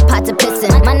ain't got a pot to piss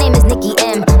in. My name is Nicki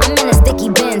M. I'm in a sticky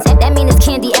bins. That mean it's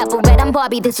candy apple red. I'm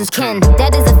Barbie, this is Ken.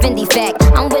 That is a Fendi fact.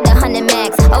 I'm with 100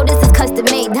 max. Oh, this is custom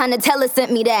made. Donatella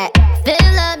sent me that.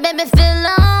 Fill up, baby, fill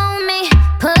on me.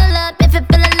 Pull up if you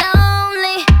feelin'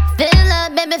 lonely. Fill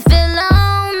up, baby, fill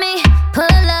on me.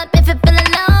 Pull up if you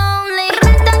feelin' lonely.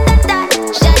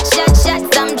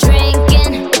 Shots, I'm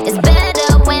drinking. It's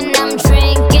better when I'm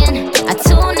drinking. I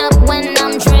tune up when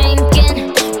I'm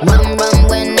drinking. Rum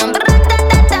when I'm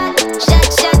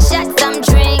shots, I'm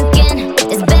drinking.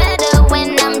 It's better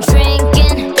when I'm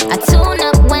drinking. I tune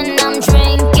up when I'm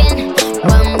drinking.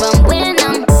 Rum when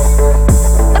I'm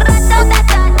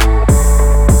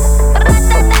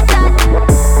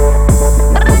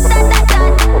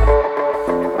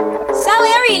So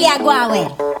we really are going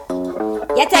with.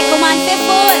 You take woman for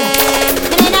fool.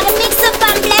 And then I mix up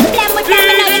and blend with them.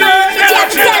 And I know you have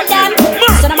to tell them.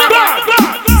 So no matter,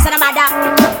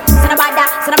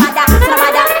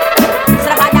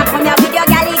 come here with your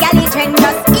galley trend.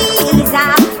 Just ease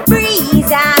up,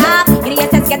 breeze up. You know you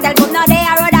just get tell good now they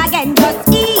are road again. Just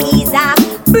ease up,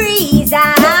 breeze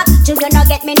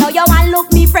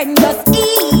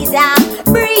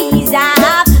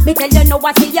know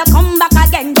what till you come back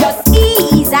again. Just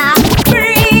ease up,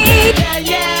 breathe. Yeah,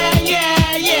 yeah,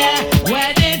 yeah, yeah.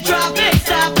 Where the traffic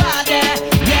stop out there.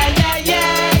 Yeah, yeah,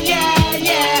 yeah, yeah,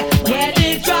 yeah. Where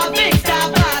the traffic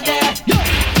stop out there. Yo,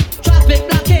 traffic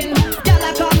blocking. Y'all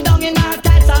a come down in our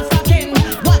tights and stocking.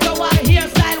 What a white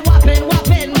hairstyle, whopping,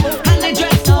 whopping. And the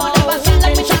dress code, never kill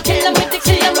them with the, kill them with the,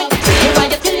 kill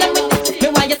them with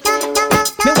the.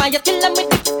 Me why you kill them with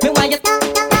the, me why you kill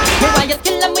them with the, me why you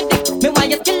kill them with the, me why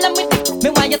you kill them with the, me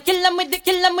why you kill them with the, me why you kill them with the,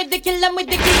 kill them with the, kill them with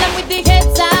the, kill them with the head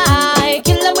side,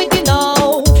 kill them with the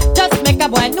no. Just make a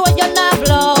boy know you're not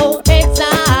blow. Head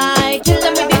side, kill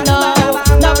them with the no.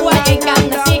 No boy ain't got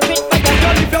no secret for you.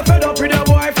 Girl, if you're fed up with your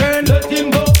boyfriend, let him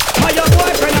go. Or your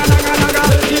boyfriend a naga,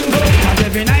 let him go. And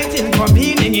every night him come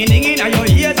in, dinging in your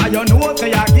ears, and you know say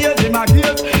your gears, him a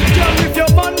gears. Girl, if your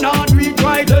man not do it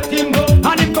right, let him go.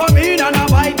 And him come in and a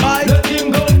bite, let him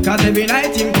go. Cause every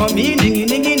night him come in, dinging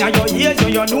in your ears, so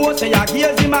you know say your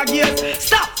gears, him a gears.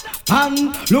 Stop!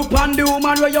 And look on the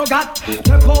woman where you got.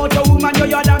 Take out the woman,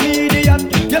 you're the median.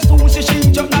 You soon see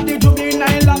she jump at the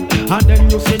juvenile lap. And then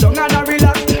you sit down and a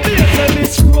relax. Here say me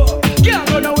screw. Can't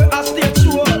run away a stage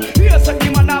show. Here say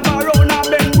the man a bar round and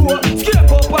bend low.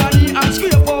 Scrape up on the and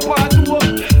scrape up on two.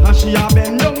 And she a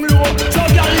bend down low. So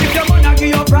girl, if your man a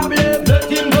give you a problem, let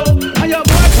him go. And your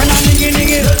boyfriend a niggy,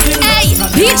 let him go. Hey,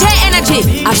 DJ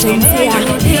Energy. I shouldn't say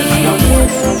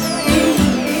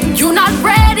you're not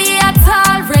ready at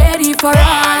all, ready for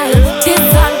all. This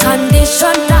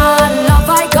unconditional love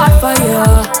I got for you.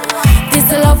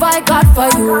 This love I got for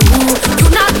you.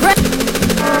 You're not ready.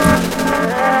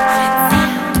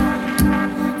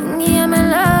 Give me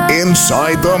love.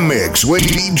 Inside the Mix with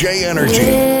DJ Energy.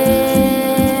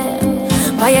 Yeah.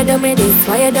 Why you do me this?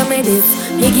 Why you do me this?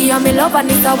 You give me love and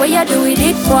it's the way you do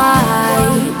it. Why?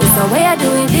 It's the way you do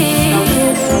it.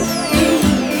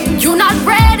 You're not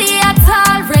ready at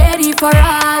all, ready for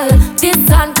all. This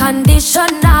unconditional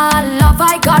love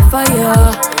I got for you.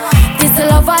 This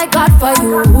love I got for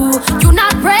you. You're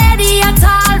not ready at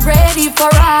all, ready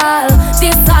for all.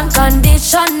 This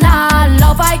unconditional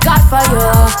love I got for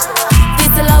you.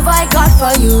 This love I got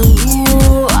for you.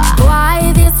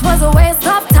 Why this was a waste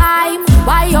of time?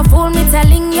 Why you fool me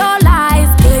telling your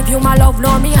lies? Gave you my love,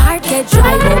 now me heart get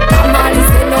dry. No come on,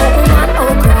 listen, no woman, no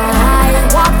cry.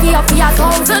 Walk here for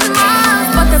 1,000 miles,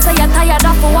 but they say you're tired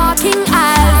of walking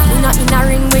aisles. You not in a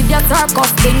ring with your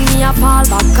circus, thing me a fall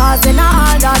back, cause in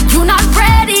all that. You not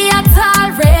ready at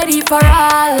all, ready for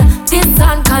all. This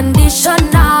unconditional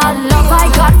love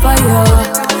I got for you.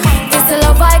 This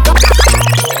love I got.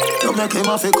 You make him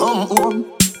have to come home.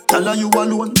 Tell her you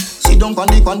alone. Sit down on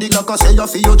the clock, I say you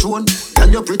feel your throne. Tell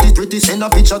you pretty, send a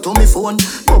picture to me phone.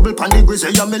 Bubble pan the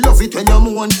grizzly, yeah, me love it when you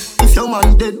moan. If your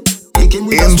man dead, take him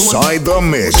with Inside the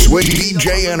Mix with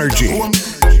DJ Energy.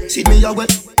 See me a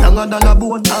wet, longer than a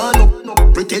bone. Ah, no,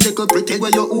 pretty little pretty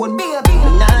where you own.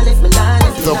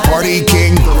 The Party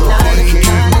King.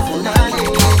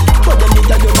 But them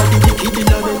nigga you got the wicked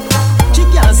in a bed. She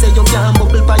can't say you can't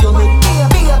bubble by your head.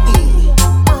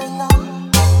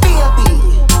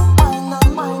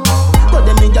 But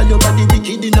them nigga you got the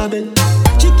wicked in a bed.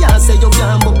 She can't say you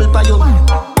can't bubble by your head.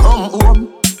 Come home,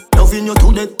 loving you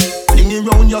to death. Flinging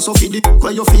round you so feed it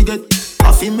where you forget.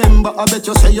 I remember, I bet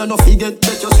you say you no forget.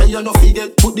 Bet you say you no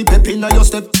forget. Put the pep in your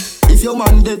step. If your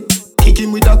man dead, kick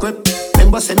him with a crep.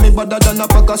 Remember, say me better than a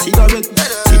pack of cigarette.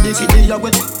 See the ya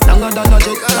wet, longer than a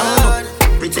jet.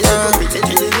 Pretty,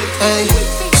 hey,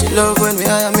 she love when we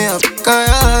hire me up.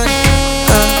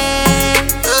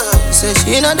 Say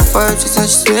she not the first, she said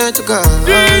she swear to God.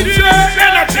 DJ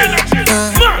Energy, the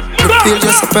feel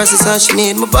just a process and she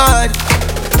need my body.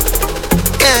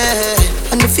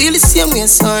 Yeah, and I feel the same way,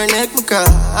 so her neck me cry.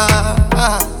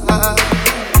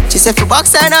 She said for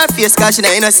box and her face, cause she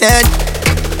not innocent.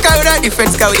 Cause we not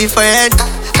different, cause we different.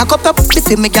 I cup up the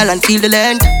feel me gal and feel the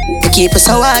land. We keep us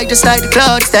so high, just like the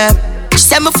clouds them. She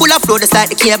said me full of flow, just like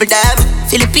the cable dam.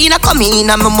 Filipina come in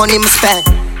and my money me spend.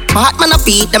 My heart man I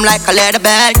beat them like a leather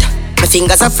belt. My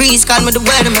fingers are freeze, call me the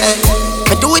weatherman.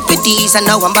 I do it with these and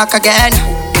now I'm back again.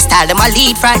 My style them I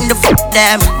lead, frighten the fuck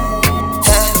them.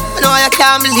 I know I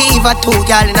can't believe I told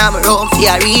y'all in my room for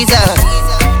a reason.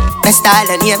 My style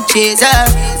and name chaser.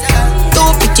 Two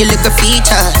pretty little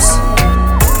features.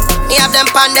 Me have them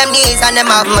on them knees and them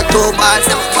have my two balls.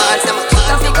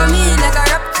 Coffee come in like a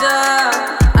rapture,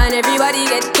 and everybody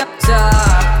get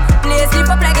captured. Play sleep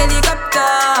up like a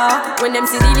helicopter when them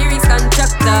see the lyrics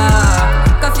constructor.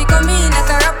 Coffee come in like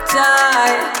a rapture,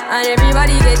 and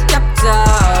everybody get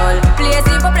captured. Play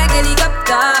sleep up like a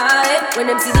helicopter when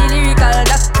them see the lyrical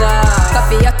doctor.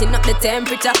 Coffee hot hotting up the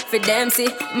temperature for them, see.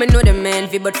 Me know the man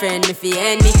fi, but friend me fi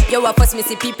enemy. Yo, I first me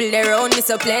see people around me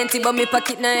so plenty, but me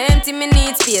pocket na empty, me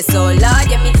need space. So Lord,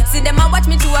 yeah, me see them a watch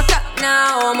me 2 o'clock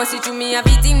now. Must see through me a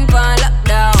beating pan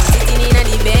lockdown. Sitting in a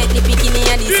the bed, the bikini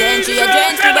a the century. You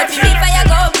drench me, but me fire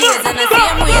go blaze. And the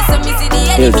same way, so me see the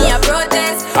enemy a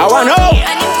protest. I wanna know.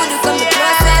 And if you do come the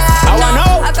process, I wanna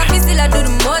know. I can be still a do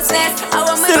the mostest. I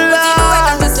want my to put in the work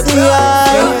and just a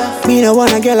pro. Me no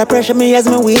wanna get a pressure me as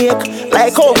me wake.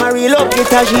 Like how my real up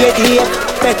get as she ache.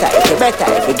 Better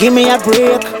if you give me a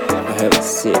break.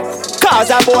 Cause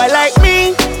a boy like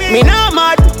me not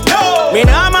mad. No. Me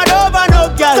not mad over no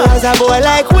girl. Cause a boy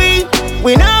like we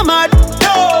not mad.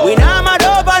 No. We not mad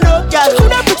over no girl. She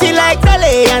coulda pretty like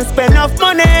Dolly and spend enough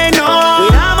money. No. We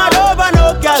not mad over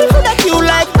no girl. She coulda cute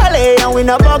like Dolly and we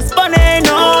no Bugs Bunny.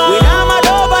 No. We not mad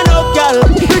over no girl.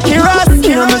 Ricky Ross,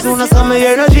 you know me soon as some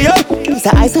energy up. It's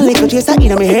a ice and liquor chaser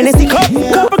in me Hennessy cup.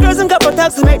 Couple girls and couple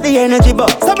taps to make the energy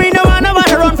buzz. So me no wanna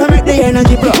run for make the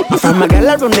energy blow. From a gal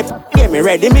I run the get me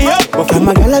ready me up. But from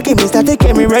a gal I give me static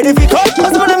get me ready for cut.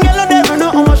 Cause when them gal I never know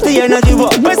how much the energy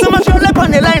was. When so much roll up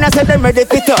on the line I said them ready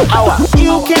for top.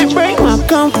 You can't break my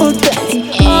confidence.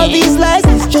 All these lies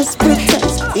is just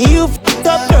pretense. You f***ed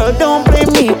up girl, don't blame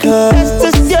me. Cause it's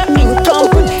just your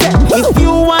incompetence. If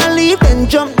you wanna leave then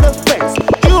jump the fence.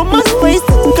 You must face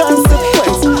the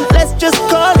consequence. Let's just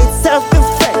call it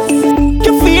self-defense.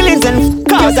 Your feelings and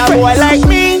cause a boy like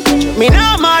me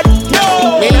not mad.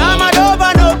 No. Me not mad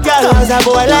over no girl. Cause a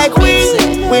boy like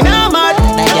we not mad.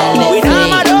 We not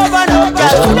mad over no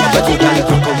girl.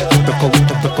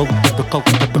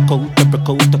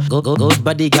 Good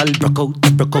body girl, broke out.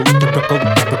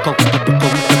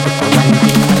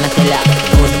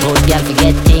 Good girl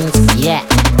forget things, yeah.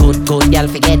 Good girl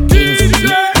forget things.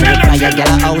 Buy a girl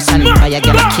a house and buy a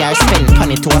girl a car. Spend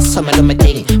money to a summer do me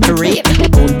thing. For real,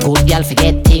 good girl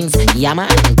forget things. Yeah man,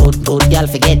 good girl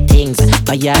forget things.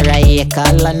 Buy her a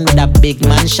acre land with a big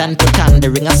mansion. Put on the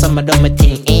ring a summer do me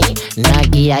thing. Nah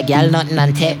give a girl nothing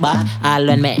and take back. All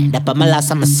when me, that pa my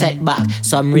last I'm a setback.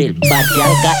 Some real bad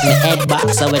girl got me head back.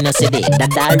 So when I see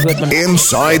that I wrote my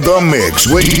Inside the Mix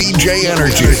with DJ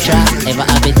Energy. Ever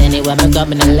have it anywhere me go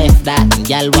me no left that.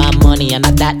 Girl want money and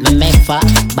that me make for.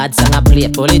 Bad song I play,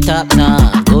 pull it up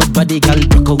now. Good body girl,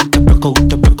 broke out. Good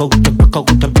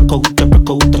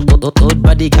body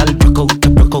girl, broke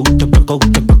out.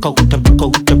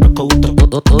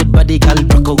 Good body girl,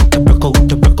 broke out.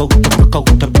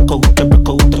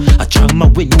 I try my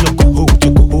win, you go hold.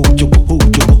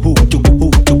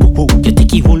 You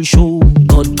think he whole show.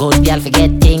 Good girl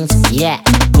forget things, yeah.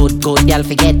 Good girl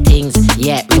forget things,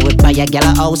 yeah. Me would buy a girl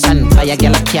a house and buy a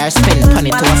girl a car. Spend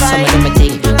money to a summer do me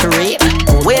thing. For real,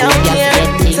 good girl forget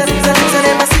things. So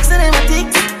them a six and them a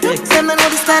ticks. Them don't know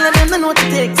the style and them don't know the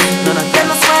ticks. None of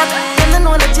them a swag, them don't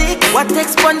know the ticks. What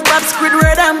takes SpongeBob,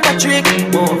 Squidward and Patrick?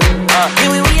 Here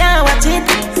we are watching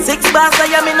 6 bars I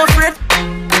am in no fret.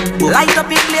 Light up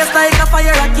in place like a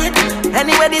fire rocket.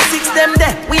 Anyway the 6 them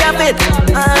there, we have it.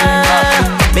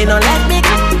 Me no like me.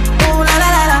 Ooh la la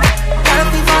la la. Gotta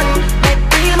be fun, make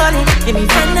real money. Give me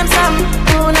friend them some.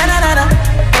 Ooh la la la la.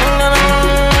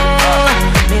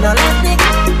 Me no like me.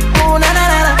 Ooh la la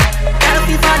la la. Gotta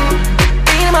be fun,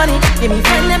 real money. Give me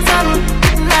friend them some.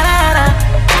 La la la.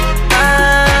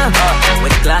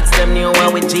 With clocks them new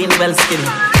one with jeans well skinny.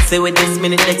 Say with this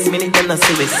minute, next minute, then I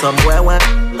see with somewhere one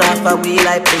off a wheel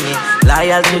like thingy.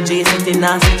 Loyal to Jesus, in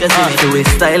nasty just in it. Do it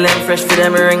style and fresh for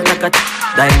them ring like a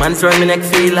diamonds round me neck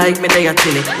feel like me they a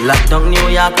chilly. Lockdown New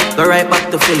York, go right back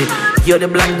to Philly. You're the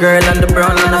black girl and the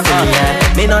brown and the Philly,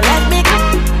 yeah. Me no like me,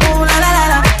 ooh la la la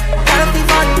la. Gotta be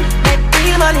fun, make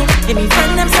real money. Give me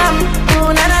friend them some,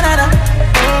 ooh la la la la.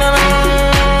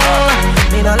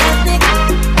 Me no like me,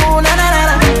 ooh la la la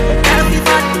la. Gotta be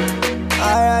fun.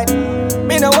 Alright.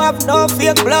 Me no have no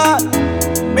fake blood.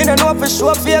 Me no know for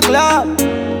sure fake love.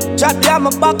 Chat behind my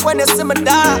back when you see me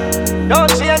die.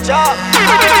 Don't change up.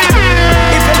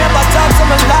 If you never talk to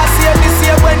me last year, this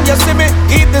year when you see me,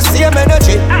 keep the same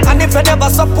energy. And if you never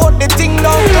support the thing,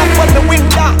 don't clap when the wind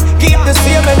down. Keep the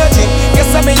same energy. You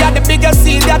see me at the biggest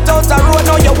seed that out the road,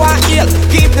 now you want heal.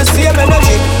 Keep the same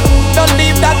energy. Don't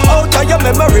leave that out of your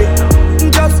memory.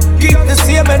 Just keep the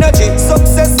same energy.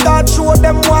 Success start show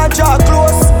them want draw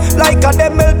close. Like a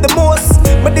them help the most.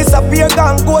 Me disappear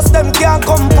gone ghost, them can't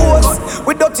compose.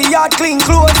 With dirty yard clean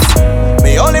clothes.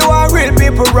 Me only want real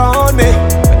people around me.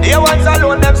 The ones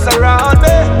alone them surround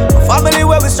me. My family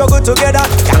where we struggle together.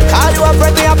 Can't call you a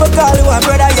friend, me have to call you a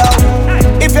brother, yo.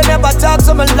 If you never never talk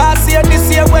to me last year, this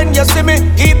year when you see me,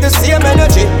 keep the same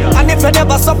energy. And if you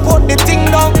never support the thing,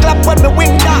 don't clap when me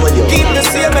wing down. Keep the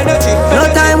same energy. No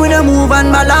time with the move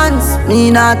and balance.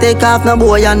 Me not take off no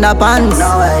boy underpants.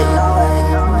 No way.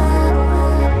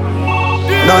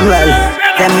 Done well.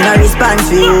 Them in a response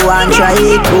for you and try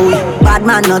it, boy. Bad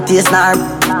man not taste nor.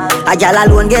 A gal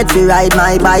alone get to ride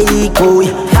my bike, boy.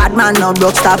 Bad man no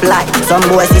broke stop light. Some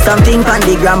boys see something on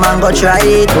the gram and go try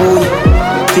it, boy.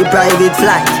 For private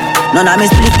flight. None of me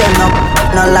split them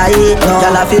no lie. No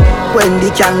gal a fit when the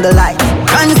candle light.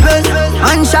 And spell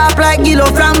and sharp like Gillo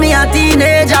from me a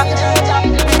teenager.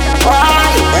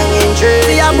 Why?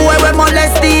 See a boy with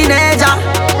molest teenager.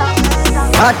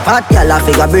 Hot, y'all a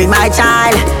figure bring my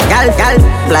child. Gal,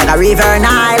 like a river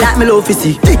Nile. Like me love to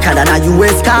see thicker than a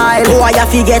US Kyle. Boy, I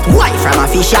forget white from a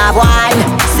fish of wine.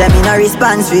 Send me no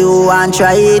response for you and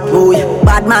try it, boy.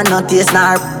 Bad man not taste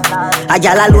nor. A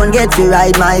gal alone get to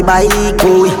ride my bike,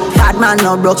 boy. Bad man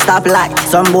no broke stop light.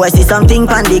 Some boy see something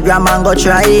on the gram and go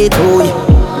try it, boy.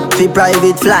 For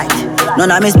private flight. None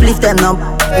of me split them no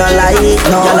lie,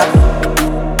 no.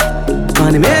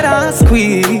 Money made us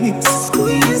squeeze.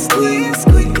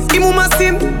 Imu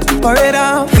masim,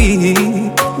 pareda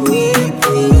weep.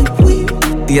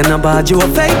 The no bad you a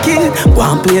fake it.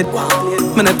 One plate,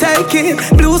 man I take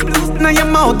it. Blues now your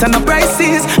mouth and the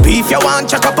prices. Beef you want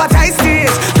chuck up a tight stage.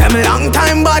 Them long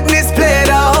time badness played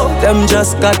out. Them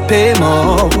just got pay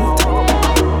more.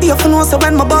 You know so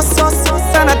when my boss us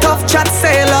and a tough chat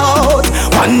sail out.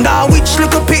 Wonder which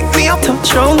little pick me up.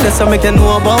 Touch wrong, that's what make them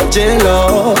know about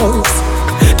jealous.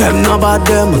 Them know about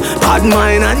them, bad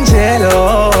mind and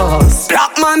jealous.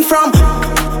 Black man from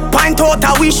Pint out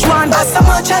a wish one. That's so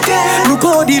much again. Look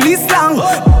how the list long.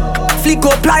 Flick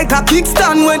up like a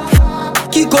kickstand when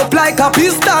kick up like a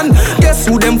piston. Guess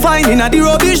who them find in a the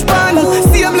rubbish pan?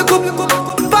 See him look up,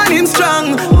 pan him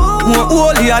strong. More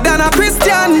holier than a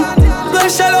Christian.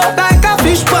 Blood shell out like a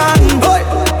fish pan. Boy,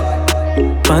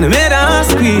 pan made a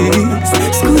squeeze.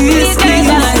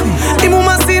 Imu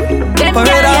masim,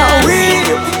 pareda weed.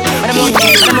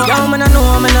 Yo, man, I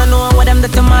know what them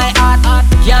did to my heart.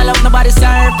 Can't love nobody,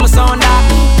 serve my sound that.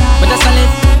 But just a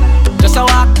live, just a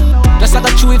walk. Just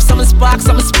like a chew if something spark.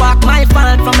 My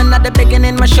fault from another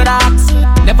beginning, my should ask.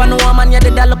 Never know a man, you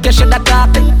did that look, you should have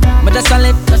talked. But just a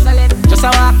live, just a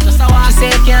walk. She say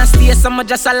you can't stay, so me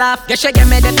just a laugh. Yeah, she give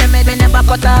me the me never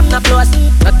cut off, no close.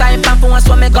 No time for once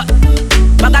when me got.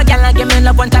 Bag a gal and give me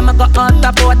love one time I got out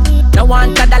the boat. No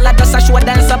one $1 just a show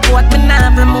them support. Me nah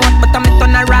have remote, but I'm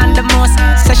turn around the most.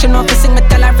 Session off, sing me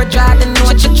tell her for draw the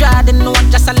note. She draw the note,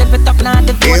 just a live it up now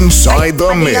the vote. Inside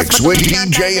the mix with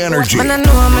DJ Energy. Man I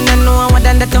know what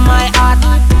them did to my heart.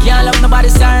 Can't love nobody,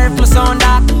 serve my sound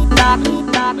that.